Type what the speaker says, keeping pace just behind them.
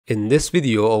In this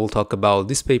video, I will talk about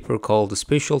this paper called the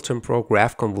Spatial Temporal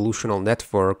Graph Convolutional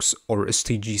Networks, or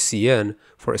ST-GCN,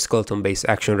 for skeleton-based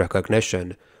action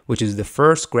recognition, which is the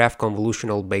first graph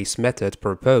convolutional-based method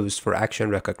proposed for action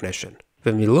recognition.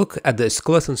 When we look at the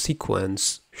skeleton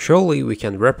sequence, surely we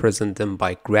can represent them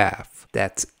by graph,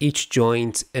 that each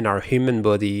joint in our human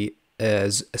body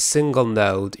is a single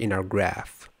node in our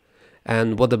graph.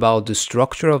 And what about the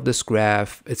structure of this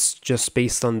graph? It's just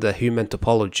based on the human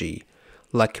topology.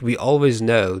 Like we always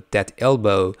know that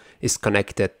elbow is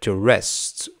connected to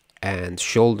wrist and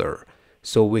shoulder.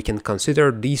 So we can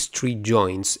consider these three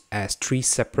joints as three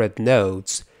separate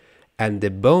nodes, and the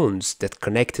bones that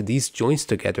connect these joints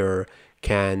together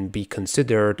can be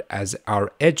considered as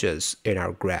our edges in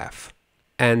our graph.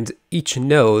 And each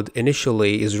node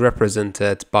initially is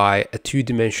represented by a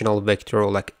two-dimensional vector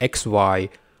like xy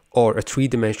or a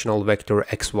three-dimensional vector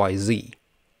xyz.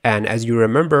 And as you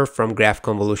remember from graph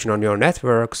convolutional neural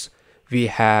networks, we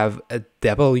have a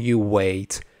W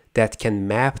weight that can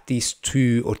map these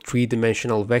two or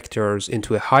three-dimensional vectors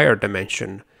into a higher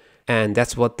dimension. And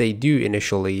that's what they do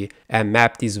initially, and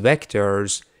map these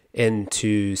vectors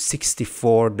into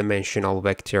 64-dimensional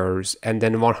vectors, and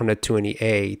then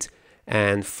 128,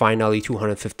 and finally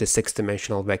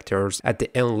 256-dimensional vectors at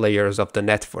the end layers of the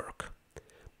network.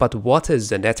 But what is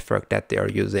the network that they are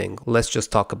using? Let's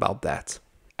just talk about that.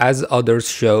 As others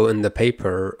show in the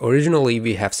paper, originally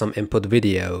we have some input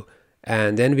video,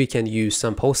 and then we can use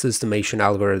some post-estimation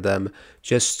algorithm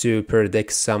just to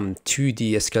predict some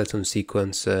 2D skeleton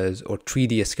sequences or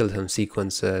 3D skeleton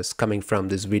sequences coming from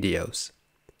these videos.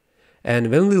 And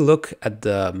when we look at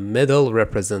the middle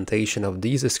representation of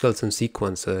these skeleton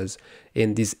sequences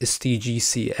in this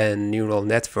ST-GCN neural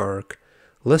network,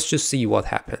 let's just see what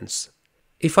happens.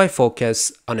 If I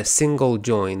focus on a single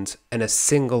joint and a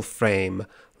single frame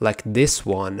like this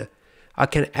one, I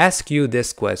can ask you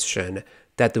this question,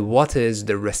 that what is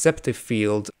the receptive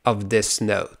field of this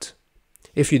node?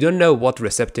 If you don't know what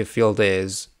receptive field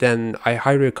is, then I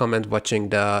highly recommend watching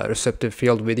the receptive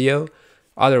field video.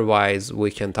 Otherwise,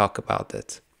 we can talk about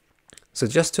it. So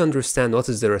just to understand what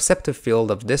is the receptive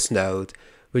field of this node,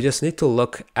 we just need to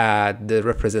look at the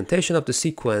representation of the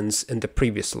sequence in the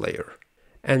previous layer.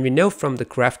 And we know from the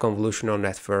graph convolutional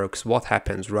networks what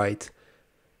happens, right?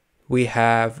 We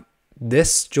have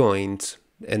this joint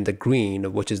in the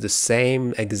green, which is the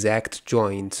same exact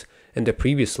joint in the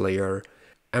previous layer.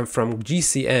 And from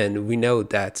GCN, we know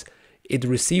that it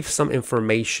receives some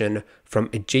information from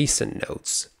adjacent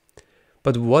nodes.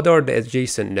 But what are the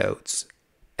adjacent nodes?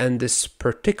 In this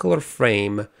particular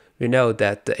frame, we know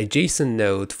that the adjacent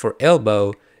node for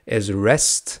elbow is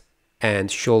wrist and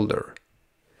shoulder.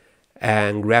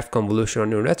 And graph convolutional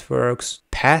neural networks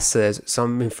passes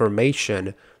some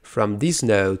information from these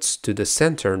nodes to the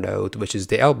center node, which is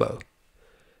the elbow.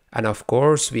 And of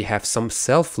course, we have some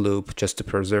self loop just to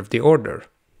preserve the order.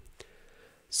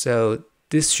 So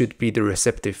this should be the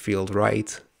receptive field,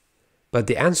 right? But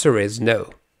the answer is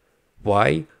no.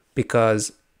 Why?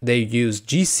 Because they use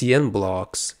GCN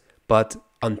blocks, but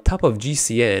on top of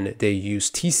GCN, they use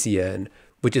TCN,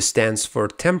 which stands for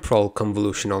Temporal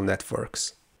Convolutional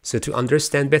Networks. So to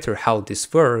understand better how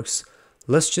this works,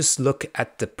 let's just look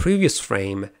at the previous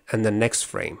frame and the next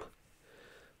frame.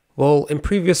 Well, in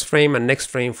previous frame and next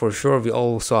frame, for sure, we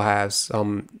also have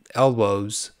some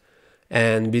elbows.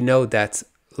 And we know that,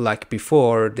 like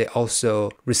before, they also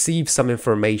receive some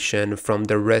information from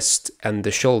the wrist and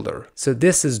the shoulder. So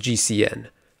this is GCN.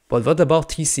 But what about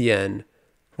TCN?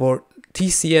 Well,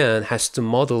 TCN has to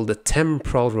model the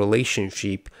temporal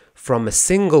relationship from a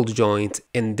single joint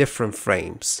in different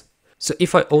frames. So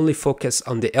if I only focus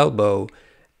on the elbow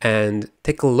and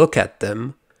take a look at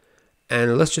them,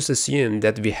 and let's just assume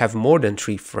that we have more than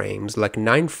 3 frames, like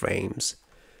 9 frames,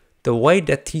 the way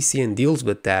that TCN deals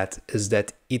with that is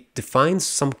that it defines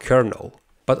some kernel.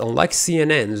 But unlike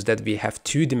CNNs that we have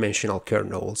 2-dimensional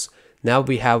kernels, now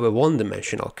we have a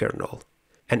 1-dimensional kernel.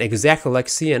 And exactly like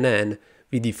CNN,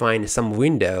 we define some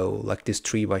window, like this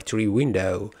 3x3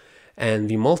 window, and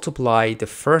we multiply the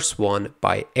first one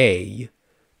by A,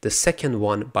 the second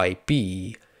one by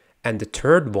B, and the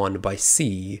third one by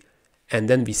C, and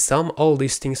then we sum all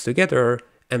these things together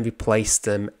and we place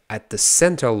them at the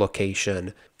center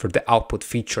location for the output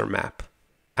feature map.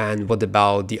 And what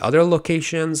about the other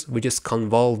locations? We just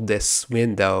convolve this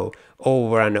window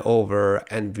over and over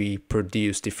and we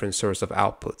produce different sorts of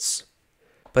outputs.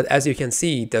 But as you can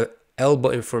see, the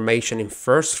elbow information in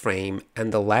first frame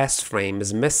and the last frame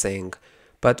is missing,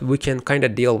 but we can kind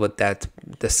of deal with that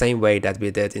the same way that we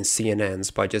did in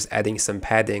CNNs by just adding some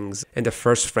paddings in the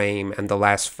first frame and the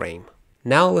last frame.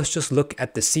 Now let's just look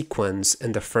at the sequence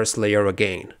in the first layer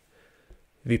again.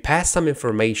 We pass some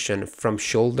information from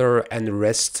shoulder and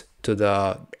wrist to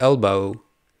the elbow,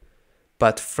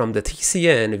 but from the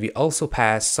TCN, we also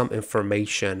pass some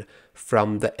information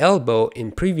from the elbow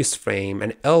in previous frame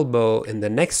and elbow in the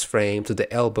next frame to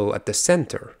the elbow at the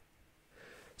center.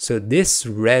 So this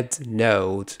red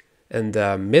node in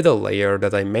the middle layer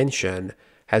that I mentioned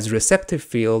has receptive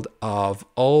field of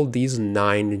all these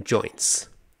 9 joints.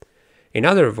 In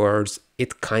other words,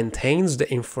 it contains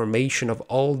the information of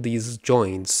all these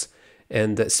joints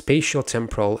in the spatial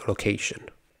temporal location.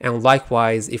 And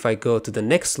likewise, if I go to the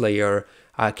next layer,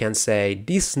 I can say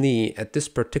this knee at this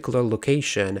particular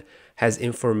location has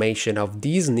information of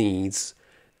these knees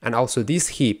and also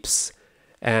these hips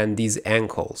and these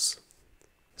ankles.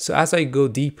 So as I go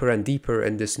deeper and deeper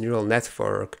in this neural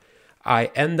network,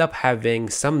 I end up having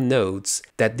some nodes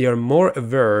that they are more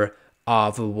aware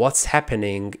of what's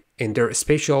happening in their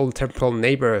spatial temporal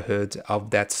neighborhood of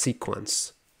that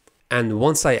sequence. And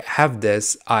once I have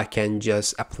this, I can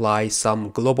just apply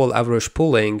some global average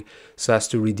pooling so as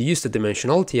to reduce the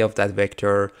dimensionality of that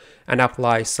vector and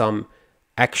apply some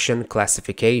action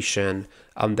classification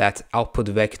on that output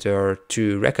vector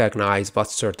to recognize what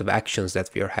sort of actions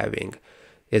that we are having.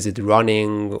 Is it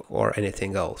running or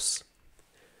anything else?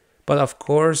 But of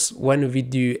course, when we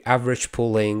do average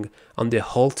pooling on the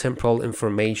whole temporal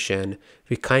information,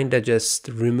 we kind of just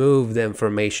remove the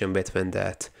information between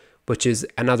that, which is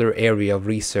another area of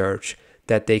research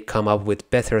that they come up with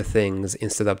better things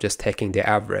instead of just taking the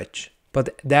average.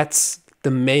 But that's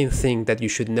the main thing that you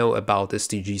should know about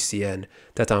ST-GCN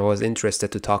that I was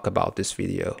interested to talk about this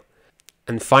video.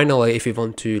 And finally, if you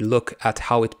want to look at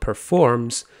how it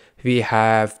performs, we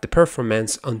have the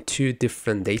performance on 2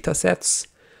 different data sets.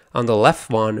 On the left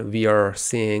one, we are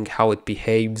seeing how it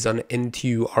behaves on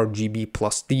N2 RGB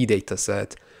plus D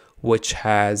dataset, which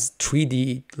has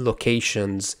 3D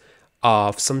locations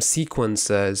of some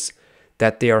sequences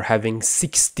that they are having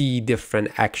 60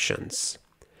 different actions.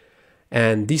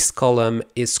 And this column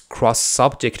is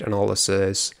cross-subject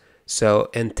analysis. So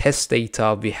in test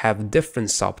data, we have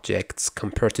different subjects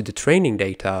compared to the training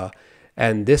data.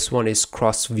 And this one is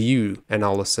cross-view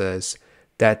analysis,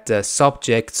 that the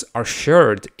subjects are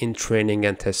shared in training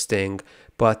and testing,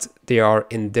 but they are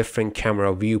in different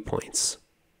camera viewpoints.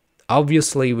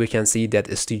 Obviously, we can see that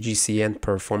ST-GCN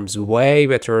performs way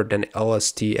better than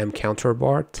LSTM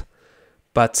counterpart,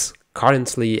 but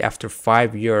currently, after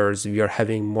 5 years, we are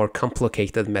having more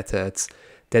complicated methods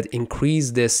that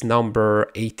increase this number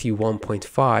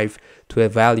 81.5 to a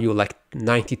value like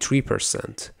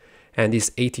 93%, and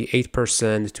this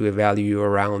 88% to a value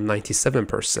around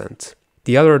 97%.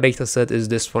 The other dataset is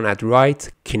this one at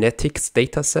right, kinetics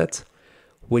dataset,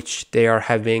 which they are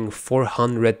having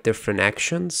 400 different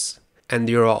actions, and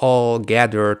they are all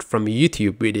gathered from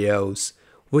YouTube videos,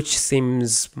 which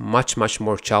seems much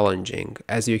more challenging.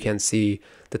 As you can see,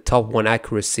 the top 1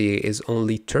 accuracy is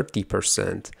only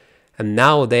 30%, and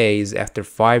nowadays, after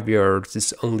 5 years,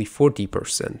 it's only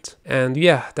 40%. And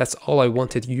yeah, that's all I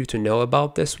wanted you to know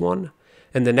about this one.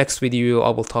 In the next video, I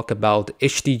will talk about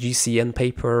ST-GCN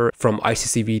paper from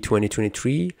ICCV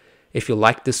 2023. If you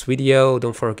like this video,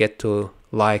 don't forget to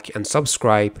like and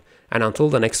subscribe. And until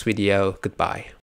the next video, goodbye.